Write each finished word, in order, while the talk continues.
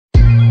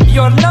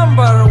Your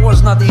number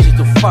was not easy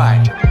to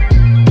find.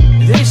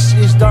 This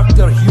is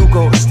Dr.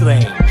 Hugo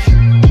Strange.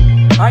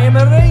 I am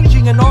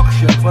arranging an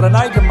auction for an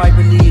item I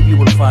believe you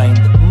will find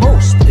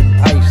most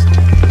enticing.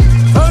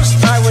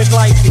 First, I would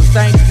like to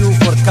thank you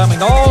for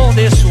coming all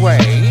this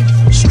way.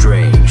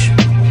 Strange.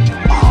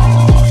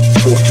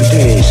 For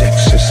today's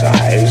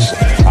exercise,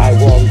 I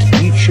want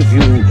each of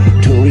you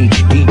to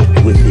reach deep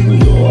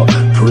within your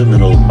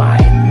criminal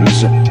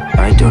minds.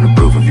 I don't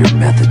approve of your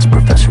methods,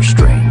 Professor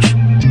Strange.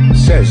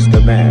 Says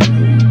the man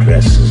who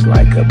dresses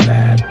like a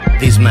man.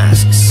 These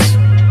masks,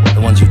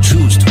 the ones you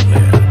choose to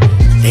wear,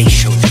 they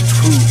show the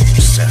true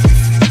self.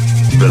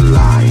 The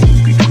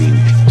line between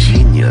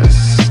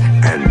genius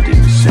and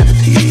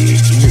insanity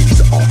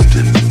is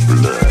often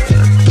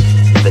blurred.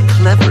 The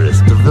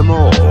cleverest of them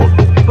all,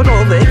 but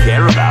all they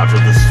care about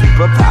are the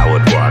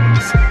superpowered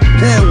ones.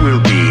 There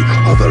will be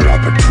other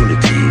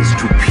opportunities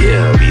to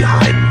peer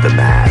behind the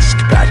mask,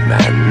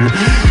 Batman.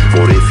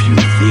 For if you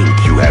think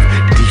you have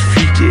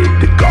defeated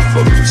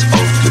Gotham's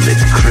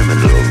ultimate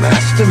criminal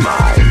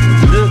mastermind,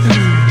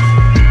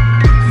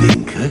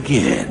 think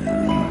again.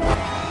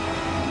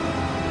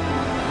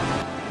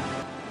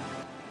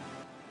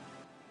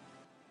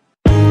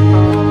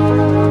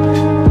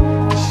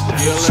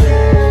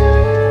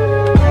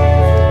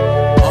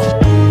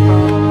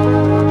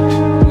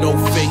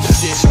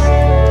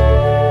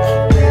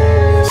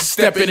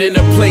 Stepping in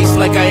a place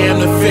like I am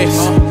the fix.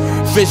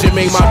 Vision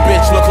made my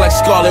bitch look like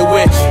Scarlet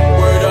Witch.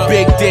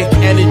 Big dick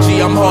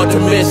energy, I'm hard to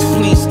miss.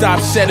 Please stop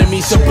sending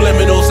me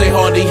subliminals, they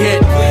hard to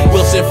hit.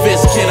 Wilson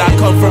Fisk, kid, I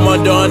come from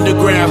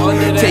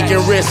underground. Taking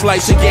risks,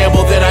 life's a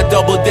gamble, then I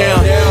double down.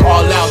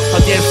 All out,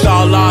 against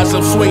all odds,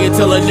 I'm swinging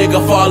till a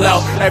nigga fall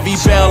out. Every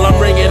bell I'm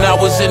ringing, I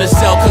was in a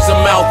cell cause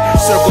I'm out.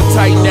 Circle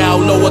tight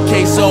now,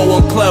 lowercase O,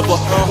 I'm clever.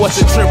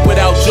 What's a trip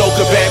without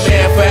Joker,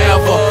 Batman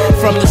forever.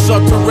 From the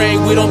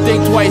subterranean, we don't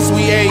think twice,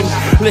 we aim.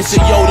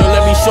 Listen Yoda,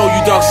 let me show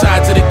you dark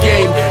sides of the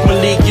game.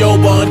 Malik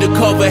Yoba,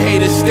 undercover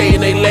haters stay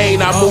in their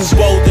lane. I move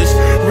boulders,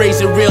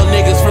 raising real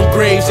niggas from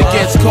graves, it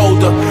gets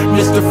colder.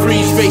 Mr.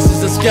 Freeze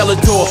faces a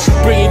Skeletor,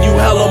 bringing you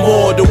hella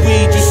more. The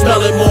weed, you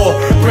smell it more.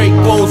 Break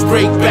bones,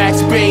 break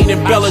backs, Bane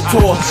and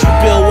Bellator.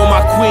 Bill with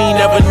my queen,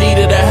 never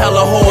needed a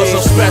hella horse.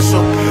 I'm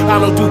special, I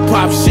don't do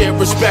pop shit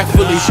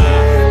respectfully.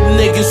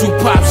 Niggas who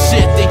pop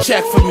shit, they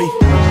check for me.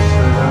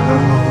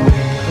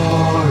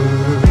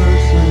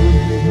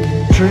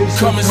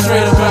 Coming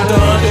straight up out the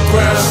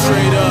underground,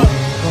 straight up.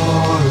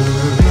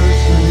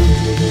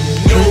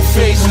 No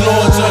face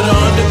lords of the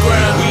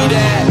underground, we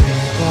that.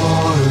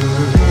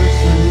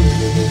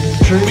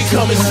 We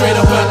coming straight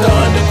up out the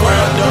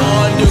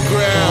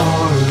underground,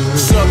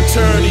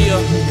 Subternia,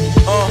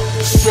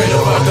 straight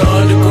up out the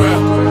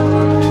underground.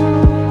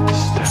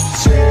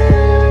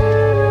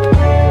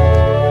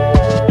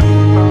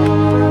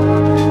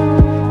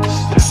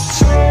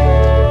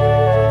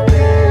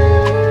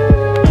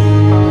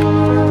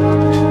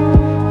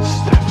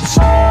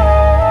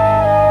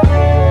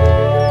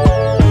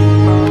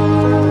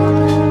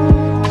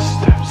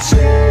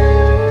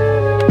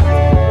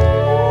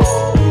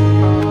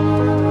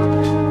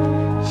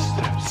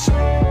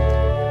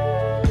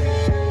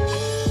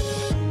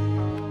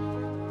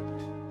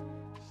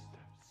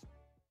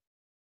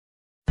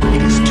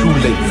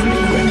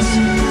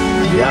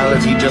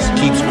 Reality just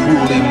keeps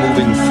cruelly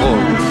moving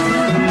forward.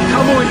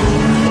 Kamui!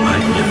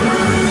 I've never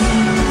heard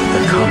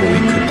that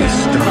Kamui could be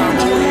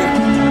stopped.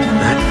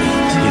 That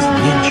means his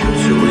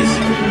ninjutsu is...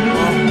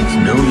 It's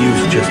no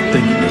use just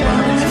thinking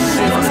about it. It's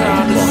not an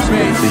impossible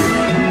theory.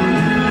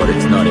 But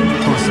it's not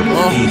impossible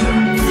either.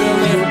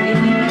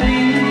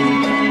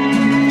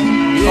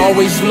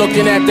 Always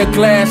looking at the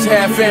glass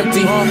half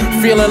empty,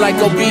 feeling like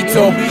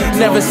Obito.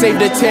 Never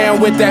saved the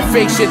town with that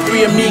fake shit,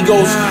 three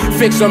amigos.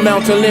 Fix on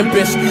Mount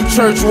Olympus,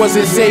 church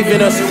wasn't saving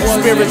us.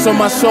 Spirits on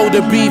my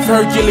shoulder, beef,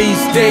 Hercules,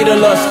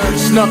 Daedalus.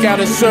 Snuck out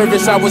of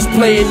service, I was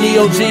playing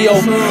Neo Geo.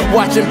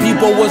 Watching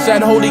people, was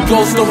that Holy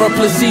Ghost or a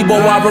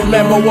placebo? I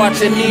remember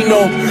watching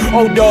Nino,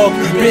 O-Dog,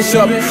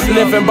 Bishop.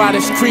 Living by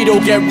this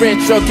credo, get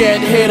rich or get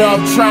hit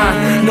up.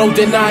 Trying, no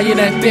denying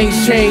that things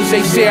change,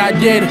 they say I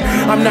did.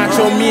 I'm not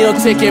your meal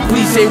ticket,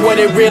 please say what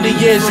it really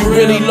is. You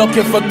really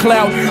looking for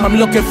clout, I'm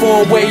looking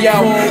for a way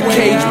out.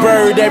 Cage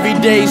bird, every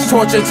day's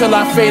torture till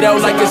I fade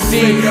out like a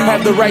seed.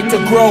 Have the right to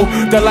grow,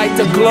 the light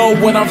to glow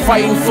when I'm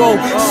fighting foe.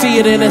 See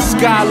it in the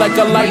sky like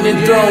a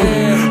lightning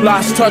drone.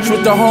 Lost touch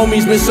with the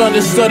homies,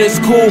 misunderstood, it's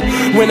cool.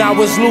 When I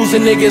was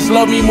losing, niggas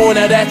love me more,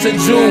 now that's a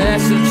Jew.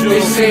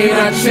 They saying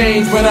I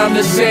changed, but I'm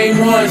the same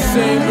one.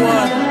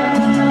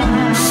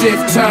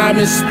 Shift time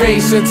and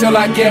space until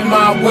I get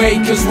my way,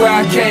 cause where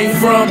I came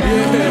from,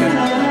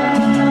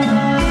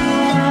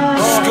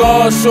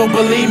 scars, so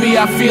believe me,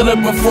 I feel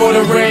it before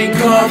the rain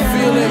come.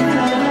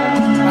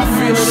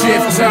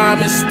 Shift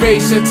time and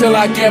space until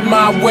I get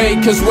my way,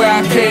 cause where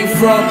I came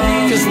from,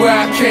 cause where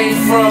I came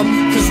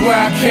from, cause where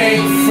I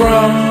came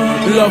from.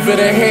 Love it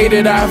or hate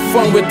it, I have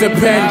fun with the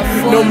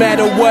pen. No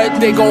matter what,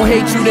 they gon'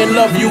 hate you, then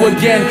love you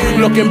again.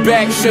 Looking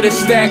back, should've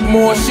stacked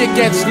more. Shit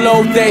gets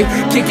low, they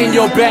kicking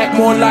your back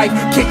more like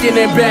kicking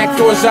in back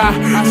doors. I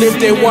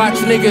lived and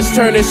watched niggas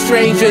turn to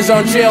strangers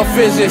on jail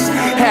visits.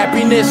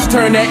 Happiness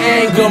turned to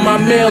anger, my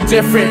mail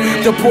different.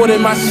 Deported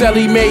my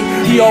celly mate,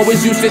 he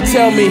always used to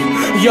tell me,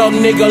 young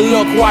nigga,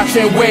 look, watch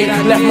and wait.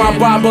 Left my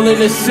Bible in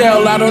the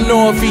cell, I don't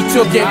know if he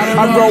took it.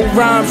 I wrote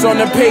rhymes on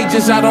the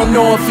pages, I don't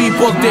know if he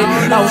booked it.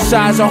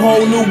 Outside's a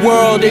whole new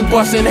world, they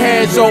busting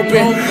heads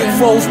open.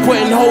 Foes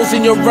putting holes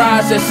in your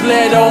eyes, that's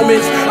lead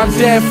omens. I'm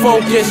dead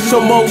focused, so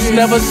most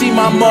never see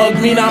my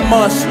mug, mean I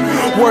must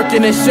work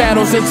in the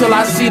shadows until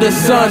I see the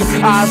sun.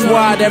 Eyes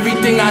wide,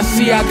 everything I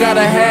see I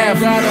gotta have.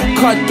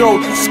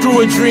 Cutthroat,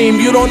 screw a dream,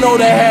 you don't know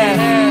the half.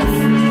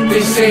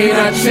 They saying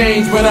I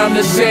changed, but I'm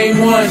the same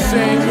one.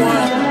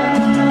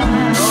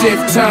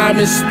 Shift time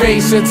and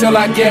space until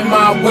I get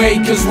my way,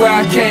 cause where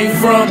I came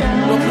from,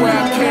 look where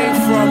I came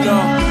from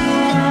though.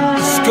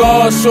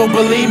 Scars, so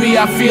believe me,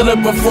 I feel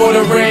it before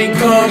the rain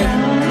come.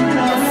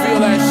 I feel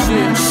that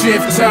shit.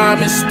 Shift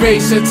time and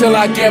space until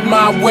I get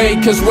my way,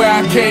 cause where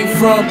I came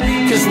from,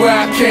 cause where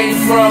I came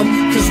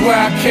from, cause where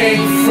I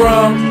came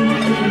from.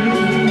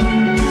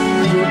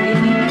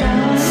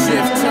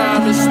 Shift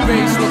time and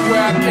space, look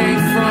where I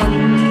came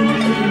from.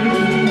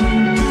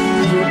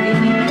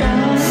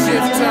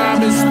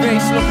 Time and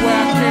space, look where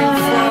I came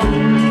from.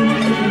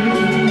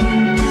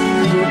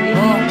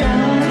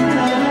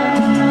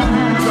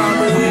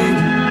 Kamui.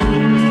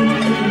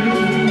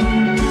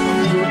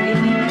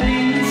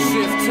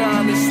 Shift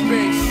time and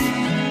space.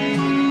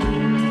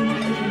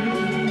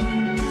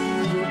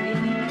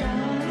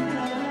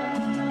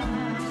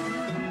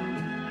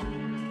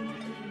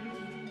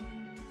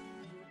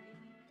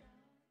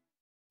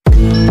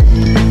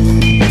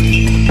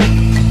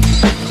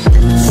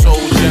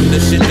 Soul gem, the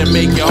shit that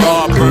make your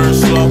heart burn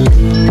slow.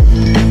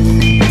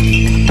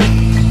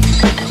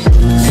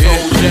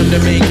 Soul gem to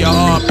make your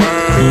heart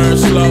burn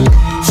slow.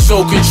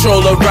 Soul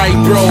controller, right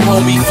bro,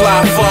 homie,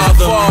 fly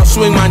father.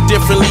 Swing mine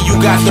differently, you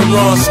got the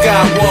wrong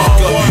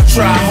Skywalker.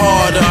 Try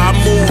harder, I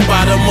move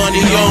by the money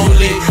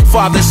only.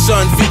 Father,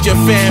 son, feature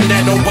fam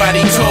that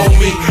nobody told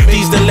me.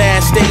 These the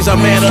last days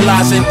I'm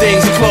analyzing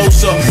things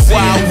closer.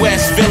 Wild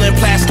West, villain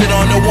plastered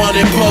on the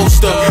wanted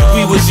poster.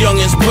 We was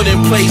youngins put in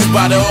place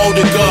by the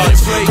older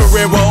gods.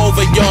 Carrera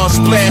over y'all,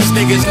 splash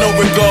niggas, no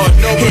regard.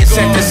 Hits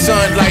at the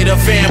sunlight, a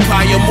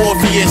vampire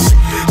Morpheus.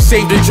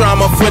 Save the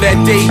drama for that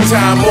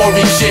daytime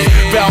Maury shit.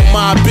 Bout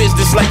my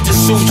business like the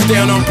suits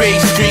down on Bay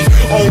Street.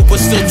 Old but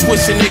still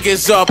twisting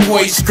niggas up,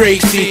 Hoist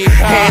Gracie.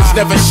 Hands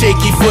never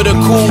shaky for the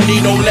cool,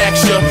 need no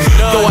lecture.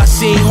 Though I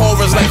seen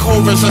horrors like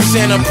horrors on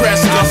Santa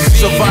Presca.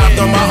 Survived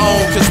on my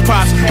own, cause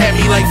Pops had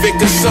me like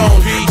Victor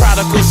Stone.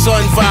 Prodigal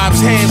son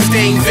vibes, hand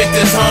stained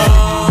Victor's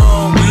home.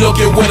 Look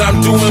at what I'm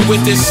doing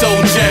with this soul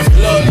gem.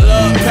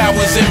 Look,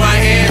 powers in my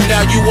hands,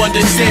 now you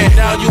understand.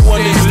 Now you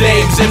understand.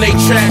 Names in they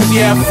tracks,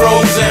 yeah, I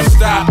froze them.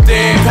 Stop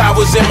there.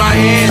 Powers in my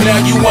hand, now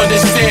you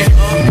understand.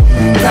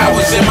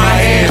 Powers in my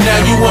hand,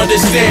 now you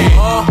understand.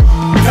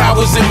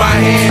 Powers in my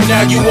hand,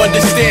 now you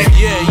understand.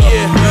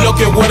 Look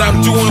at what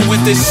I'm doing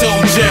with this soul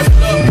gem.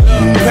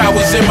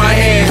 Powers in my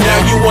hand, now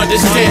you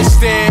understand.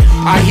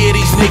 I hear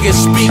these niggas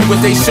speak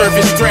with they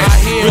surface strength.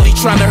 Really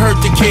trying to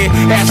hurt the kid,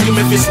 ask him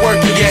if it's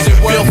working yet.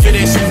 Built for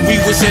this, we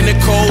was in the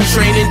cold,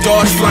 training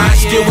dogs flying.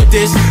 Still with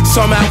this,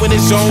 somehow in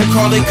his zone,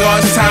 call it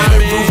God's time.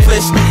 And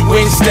ruthless,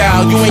 win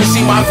style, you ain't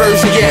seen my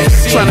version yet.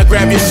 Trying to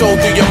grab your soul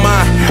through your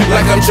mind,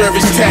 like I'm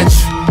Jervis Tetch.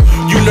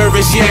 You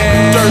nervous yet?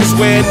 Dirt's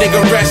where a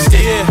nigga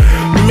rested.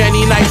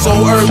 Many nights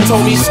on earth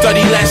told me study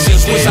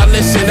lessons. Wish I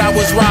listened, I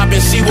was robbing,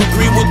 see what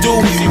greed will do.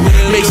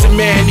 Makes a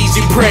man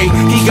easy prey,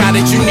 he got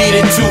it, you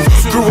needed to.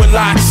 Grew a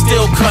lot,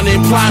 still cunning,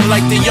 plotting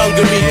like the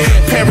younger me.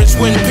 Parents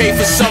wouldn't pay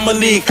for summer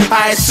league,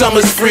 I had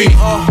summers free.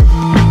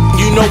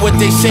 You know what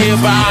they say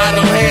about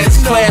idle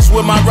hands. Clash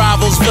with my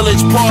rivals,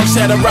 Village Parks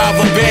had a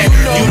rival band.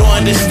 You don't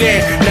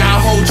understand, now I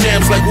hold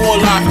gems like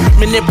Warlock.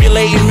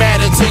 Manipulating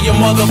matter till your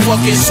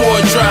motherfucking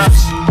sword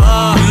drops.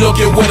 Look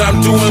at what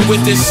I'm doing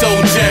with this soul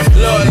gem.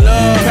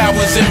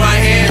 Powers in my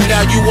hand,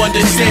 now you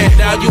understand.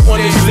 Now you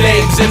understand.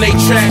 Names in they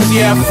tracks,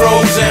 yeah, I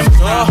froze them.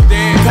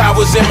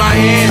 Powers in my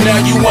hand, now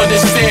you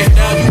understand.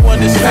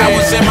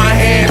 Powers in my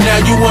hand,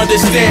 now you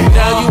understand.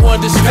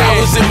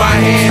 Powers in my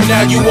hand,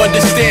 now you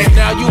understand.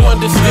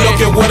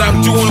 Look at what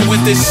I'm doing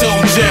with this soul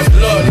gem.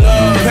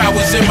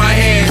 Powers in my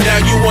hand, now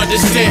you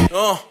understand.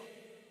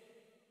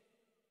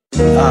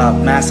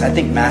 I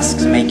think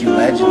masks make you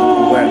legend.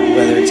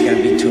 Whether it's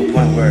gonna be to a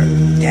point where,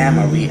 damn,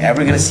 are we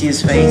ever gonna see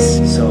his face?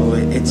 So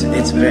it's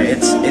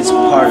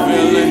part of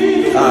it.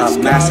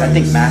 I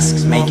think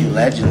masks make you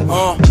legend.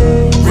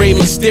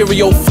 Raymond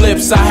stereo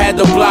flips, I had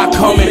the block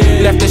humming.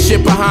 Left the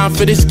shit behind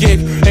for this gig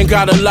and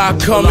got a lot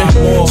coming.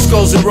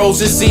 Skulls and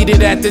roses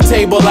seated at the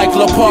table like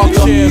La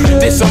Parker.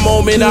 This a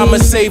moment I'ma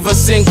savor,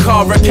 Sin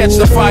Cara, catch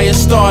the fire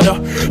starter.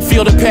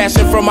 Feel the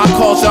passion from my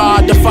culture,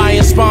 our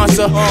defiant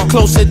sponsor.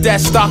 Close to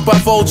death, stalked by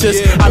vultures,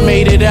 I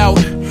made it out.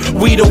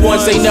 We the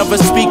ones they never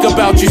speak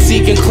about. You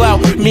seeking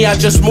clout, me I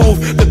just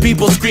move. The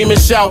people scream and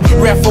shout.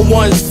 Rap for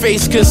one's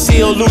face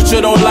concealed,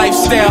 luchador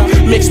lifestyle.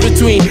 Mixed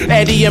between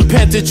Eddie and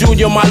Penta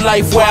Jr. My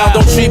life wild.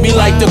 Don't treat me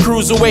like the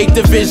cruiserweight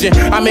division.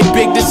 I make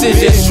big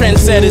decisions,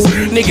 trendsetters.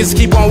 Niggas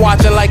keep on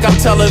watching like I'm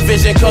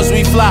television. Cause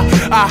we fly,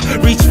 I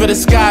reach for the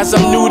skies.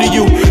 I'm new to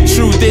you.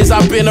 Truth is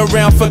I've been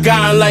around,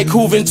 forgotten like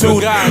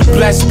Juventud.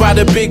 Blessed by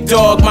the big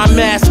dog, my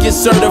mask is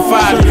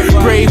certified.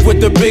 Brave with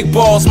the big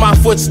balls, my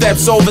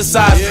footsteps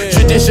oversized.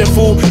 Tradition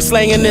fool,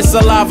 slanging this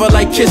saliva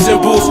like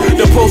kissing booths.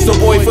 The poster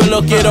boy for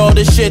look at all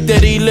the shit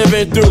that he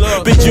living through.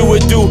 Bitch you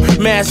would do,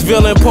 mass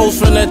villain post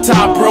from the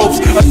top ropes.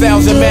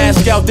 1,000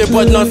 masks out there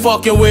but none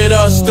fucking with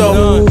us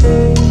though.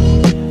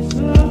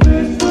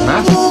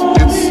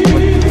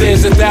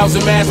 There's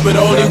 1,000 masks but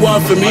only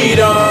one for me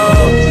though.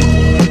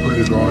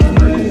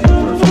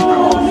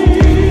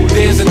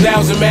 There's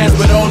 1,000 masks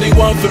but only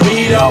one for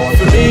me though.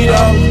 For me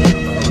though.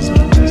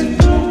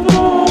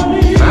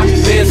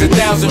 There's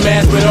 1,000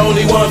 masks but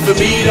only one for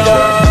me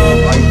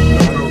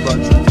though.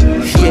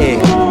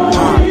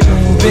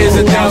 There's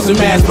 1,000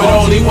 masks but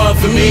only one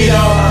for me though.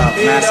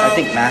 I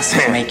think masks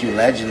make you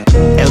legend.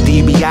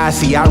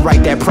 LDBIC, I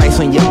write that price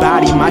on your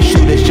body. My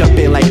shooters jump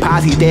in like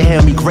posse, they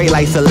held me great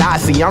like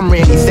Selassie. I'm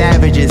Randy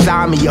Savage,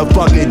 inside me a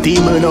fucking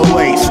demon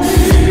awaits.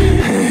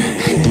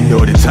 You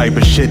know the type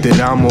of shit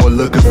that I'm all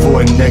looking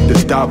for. A neck to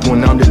stop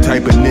when I'm the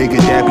type of nigga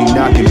that be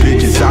knocking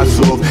bitches out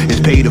off. It's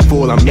paid to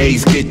fall, I'm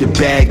Ace, get the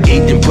bag,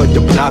 ate and put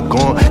the block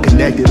on.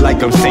 Connected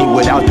like I'm Saint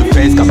without the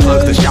fence, got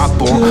plugs to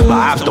shop on.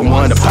 My ops don't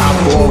wanna pop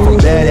on, from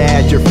better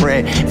as your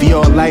friend. If you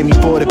don't like me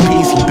for the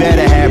piece, you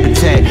better have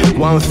protect.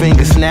 One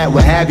finger snap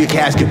will have your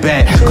casket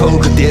back.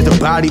 Cold cause there's a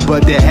body,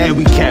 but the head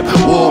we kept.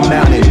 Wall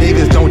mounted,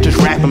 niggas don't just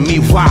rap for me,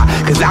 why?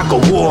 Cause I go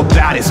war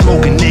about it,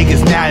 smoking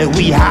niggas now that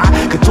we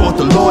high. Could talk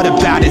the Lord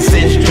about it,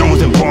 since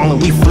Jones and Ballin',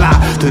 we fly.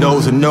 To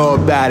those who know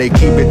about it,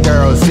 keep it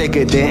thorough,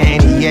 sicker than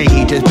NEA.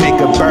 He just pick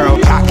a barrel,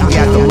 cocky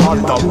at the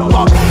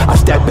motherfuck. I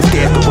step and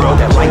stare at the world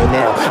that right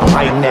now. I'm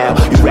right now,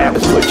 you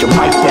rappers put your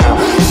mic down.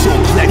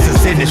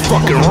 Suplexes in this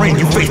fucking ring,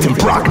 you facing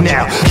Brock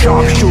now.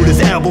 Sharpshooters,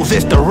 elbows,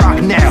 it's the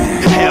rock now.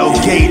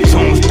 Hellgate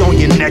tunes, on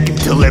your neck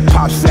until it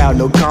pops out.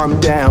 No, calm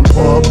down,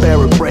 Paul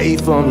Bearer, pray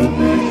for me.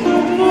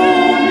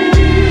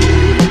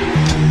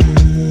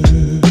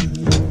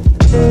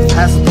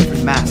 Has a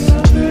different mask.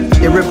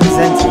 It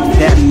represents them,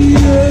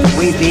 the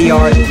way they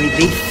are, the way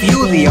they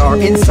feel they are,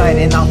 inside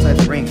and outside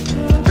the ring.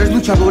 There's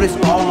luchadores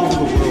all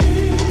over the world.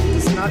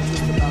 It's not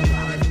just about the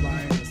high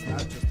flying, it's not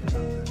just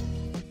about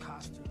the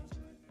costumes.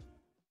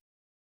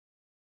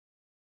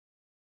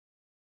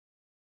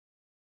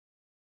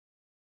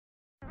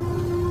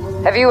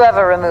 Have you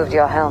ever removed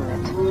your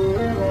helmet?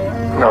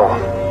 No,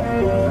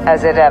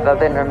 Has it ever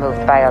been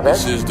removed by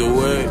others? This is the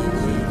way.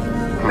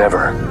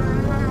 never.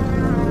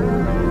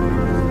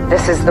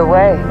 This is the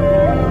way.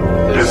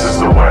 This is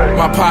the way.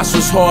 My pops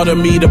was hard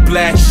on me, the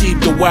black sheep,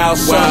 the wild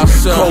son.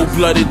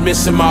 Cold-blooded,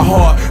 missing my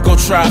heart. Go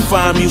try and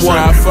find me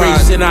one.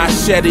 Racing, I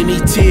shed any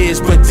tears,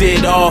 but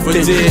did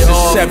often. Since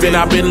 7,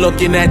 I've been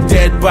looking at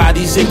dead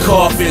bodies in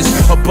coffins,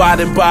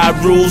 abiding by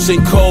rules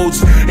and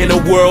codes in a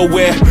world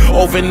where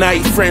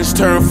overnight friends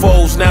turn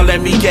foes. Now let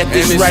me get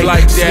this right.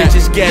 Like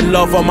snitches get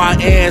love on my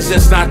hands,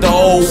 that's not the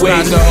old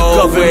ways.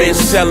 Government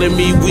selling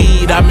me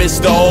weed, I miss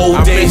the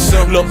old days.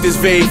 Look, there's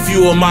very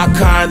few of my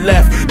kind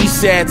left. These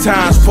sad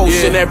times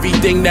posting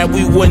everything that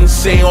we wouldn't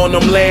say on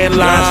them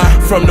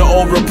landlines. From the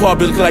old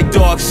republic like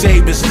dark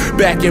sabers,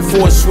 back and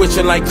forth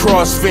switching like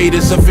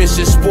crossfaders. A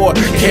vicious sport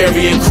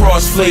carrying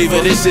cross flavor.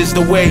 This is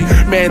the way.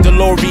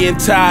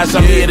 Mandalorian ties,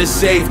 I'm here to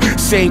save.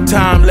 Same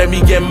time, let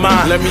me get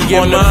mine.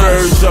 On the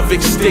verge of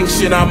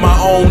extinction, I'm my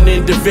own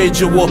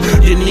individual.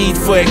 Your need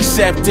for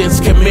acceptance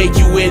can make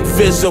you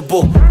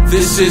invisible.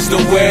 This is the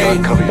way.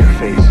 Cover your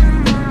face.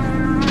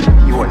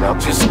 You are not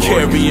just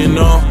carrying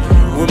on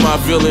with my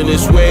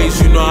villainous ways.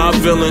 You know how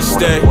villains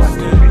stay.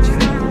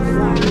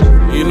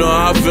 You know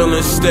how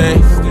villains stay.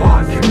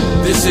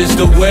 This is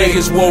the way.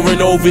 Niggas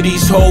warring over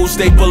these hoes,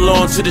 they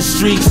belong to the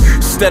streets.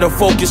 Instead of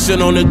focusing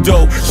on the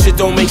dough, shit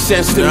don't make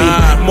sense to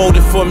me.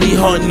 Motive for me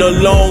hunting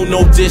alone,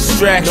 no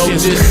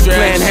distractions.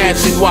 Plan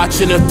hatching,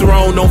 watching the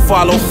throne, don't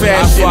follow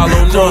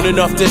fashion. Known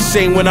enough to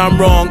say when I'm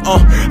wrong.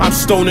 I'm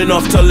stoned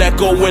enough to let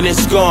go when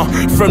it's gone.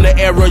 From the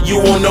era, you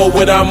won't know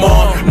what I'm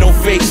on. No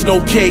fakes, no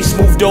case,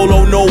 move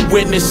dolo, no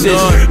witnesses.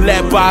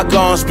 Let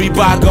bygones be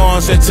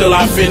bygones until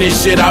I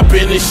finish it. I've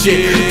been this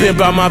shit, been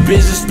by my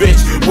business, bitch.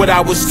 What I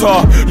was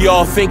taught,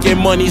 y'all thinking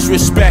money's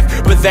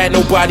respect, but that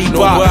nobody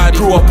bought.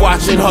 Grew up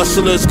watching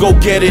hustlers go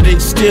get it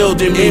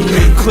instilled in me.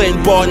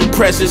 Clinton Barton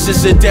presence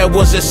is a dead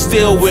was a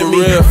still with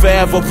me.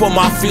 Forever put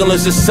my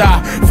feelings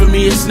aside. For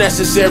me it's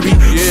necessary.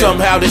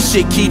 Somehow the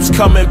shit keeps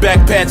coming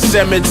back Pet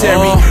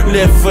Cemetery.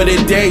 Live for the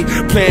day,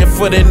 plan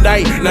for the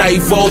night. Night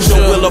vulture,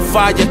 will of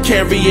fire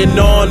carrying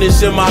on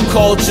is in my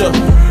culture.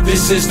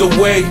 This is the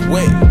way.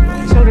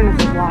 Children of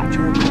the watch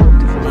are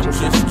called to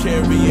Just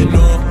carrying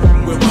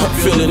on with my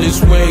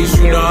villainous ways.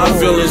 You know how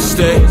villains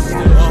stay.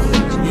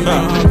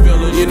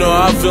 You know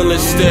how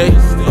villains stay.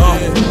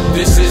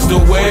 This is the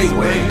way.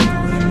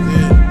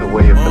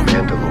 way of the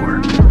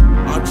Mandalore.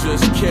 I'm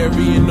just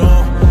carrying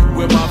on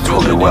with my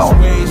Told her well.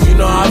 ways. You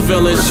know how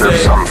villains Reserve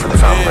say. some for the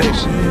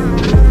foundlings.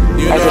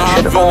 You know As it how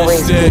should villains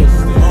always say. be.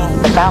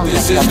 The foundling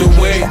This is doesn't the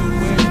teach way.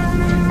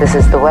 them. This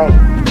is the way.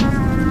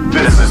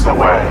 This is the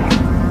way.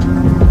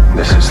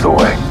 This is the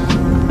way.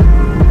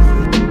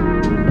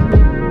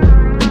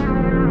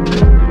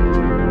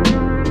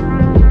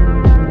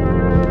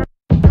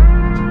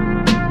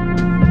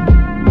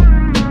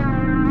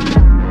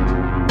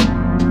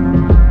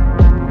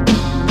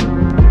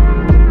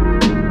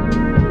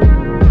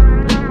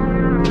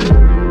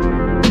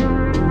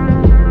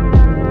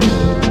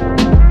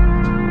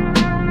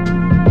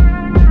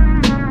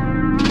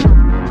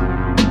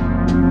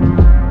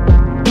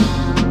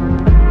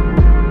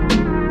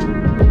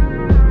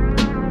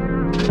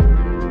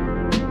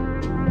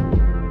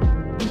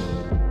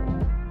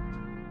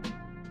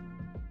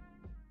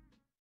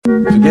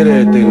 Forget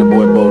everything the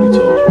boy Bodie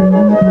told you.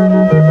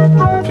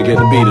 Forget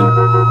the beating.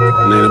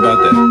 It ain't about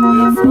that.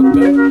 Yeah, fuck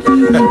that.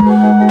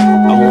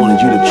 I wanted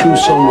you to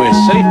choose somewhere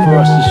safe for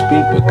us to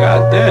speak, but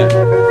goddamn,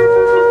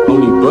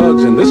 only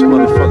bugs and this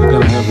motherfucker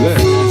gonna have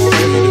left.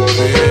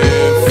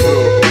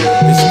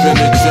 It's been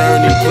a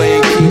journey,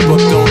 playing keep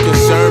up don't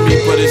concern me,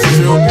 but it's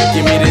true.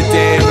 Give me the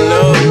damn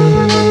low.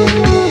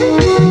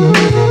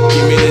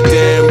 Give me the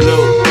damn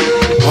low.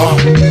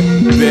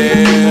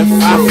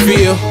 I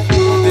feel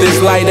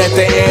there's light at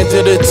the end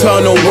of the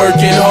tunnel,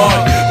 working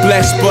hard.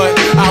 Blessed, but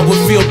I would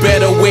feel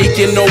better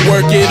waking, no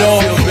work at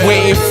all.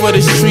 Waiting for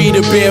the tree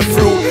to bear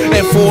fruit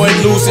and for it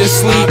losing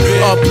sleep.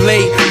 Up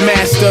late,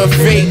 master of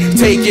fate,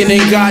 taking in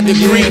God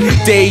degree.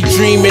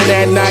 Daydreaming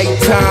at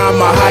nighttime,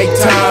 my high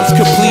times.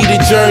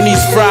 Completed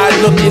journeys, fried,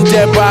 looking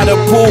dead by the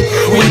pool.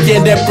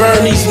 Weekend at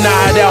Bernie's,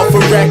 not out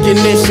for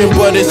recognition,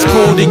 but it's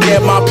cool to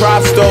get my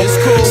props though.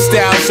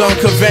 Styles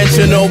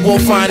unconventional, we'll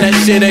find that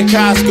shit at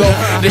Costco.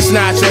 This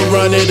not your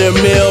run of the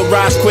mill,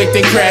 rise quick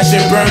then crash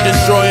and burn,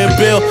 destroying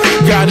bill.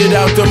 Got it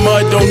out the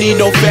mud, don't need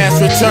no fast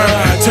return.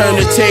 Turn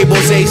the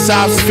tables,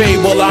 Aesop's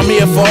fable, I'm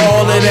here for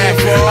all of that.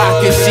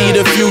 I can see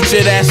the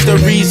future, that's the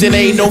reason,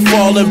 ain't no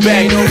falling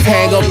back.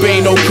 Hang up,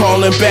 ain't no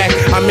calling back.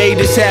 I made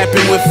this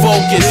happen with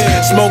focus.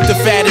 Smoke the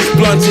fattest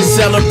blunts in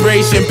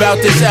celebration, bout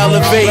this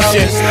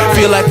elevation.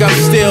 Feel like I'm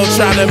still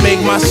trying to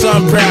make my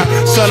son proud.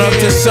 Sun up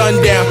to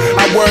sundown,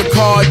 I work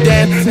hard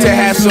then to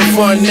have some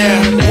fun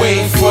now.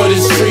 Wait for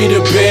this tree to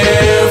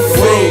bear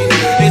fruit.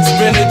 It's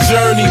been a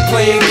journey,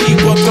 playing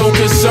keep up don't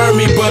concern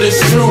me, but it's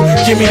true.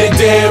 Give me the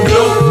damn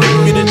loot,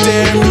 give me the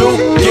damn loot,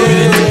 give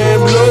me the damn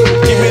loot,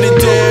 give me the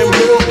damn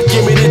loot,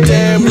 give me the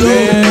damn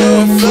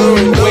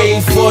loot.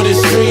 Waiting for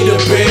this tree to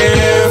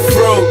bear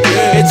fruit.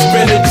 It's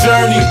been a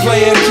journey,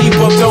 playing keep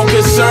up don't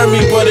concern me,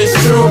 but it's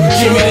true.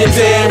 Give me the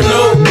damn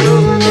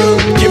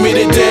loot, give me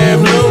the damn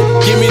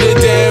loot, give me the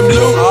damn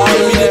loot,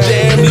 give me the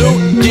damn loot,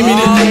 give me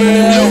the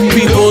damn loot.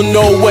 People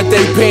know what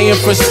they paying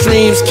for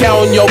streams,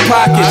 counting your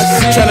pockets,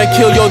 trying to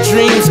kill your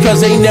dreams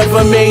cause they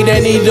never made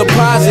any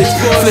deposits.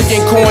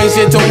 Flicking coins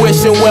into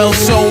wishing well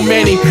so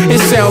many, it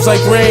sounds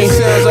like rain.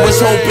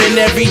 Was hoping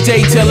every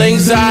day till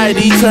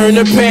anxiety turned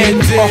to pain.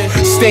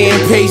 Staying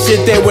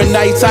patient, there were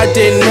nights I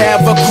didn't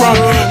have a crumb.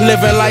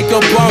 Living like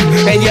a bum,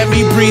 and yet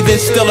me breathing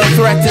still a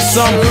threat to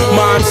some.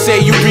 Mom say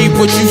you reap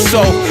what you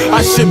sow,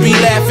 I should be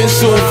laughing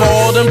soon for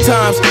all them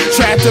times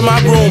trapped in my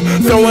room,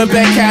 throwing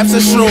back caps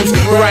of shrooms,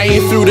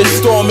 riding through the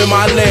storm in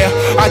my lair.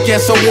 I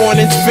guess a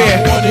warning's fair,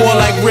 more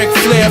like Ric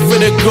Flair for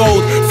the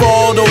gold. For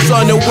all those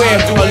unaware,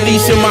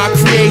 unleashing my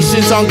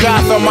creations on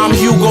Gotham, I'm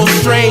Hugo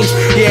Strange.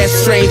 Yeah,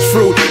 strange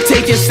fruit,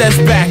 taking steps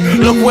back,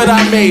 look what I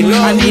made.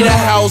 I need a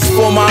house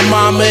for my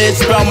mama, it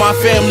spelled my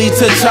family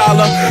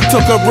T'Challa.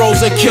 Took a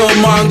rose of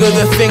Killmonger,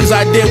 the things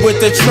I did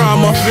with the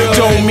trauma.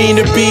 Don't mean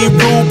to be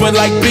rude, but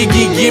like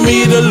Biggie, give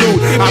me the loot.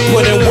 I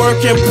put in work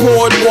and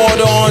poured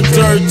water on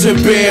dirt to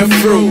bear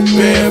fruit.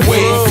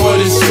 Waiting for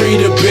this tree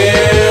to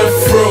bear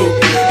fruit.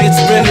 It's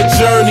been a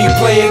journey,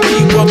 playing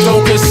keep up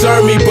don't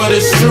concern me, but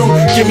it's true.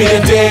 Give me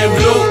the damn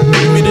loot,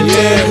 give me the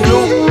damn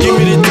loot, give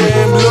me the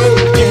damn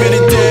loot, give me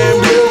the damn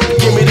loot,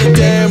 give me the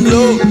damn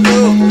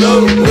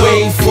loot,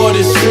 waiting for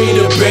this tree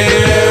to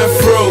bear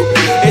fruit.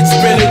 It's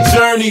been a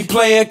journey,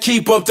 playing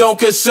keep up don't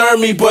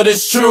concern me, but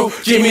it's true.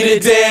 Give me the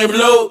damn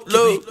loot,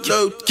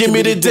 give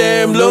me the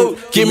damn loot,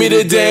 give me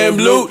the damn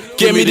loot,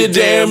 give me the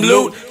damn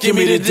loot, give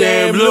me the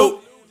damn loot.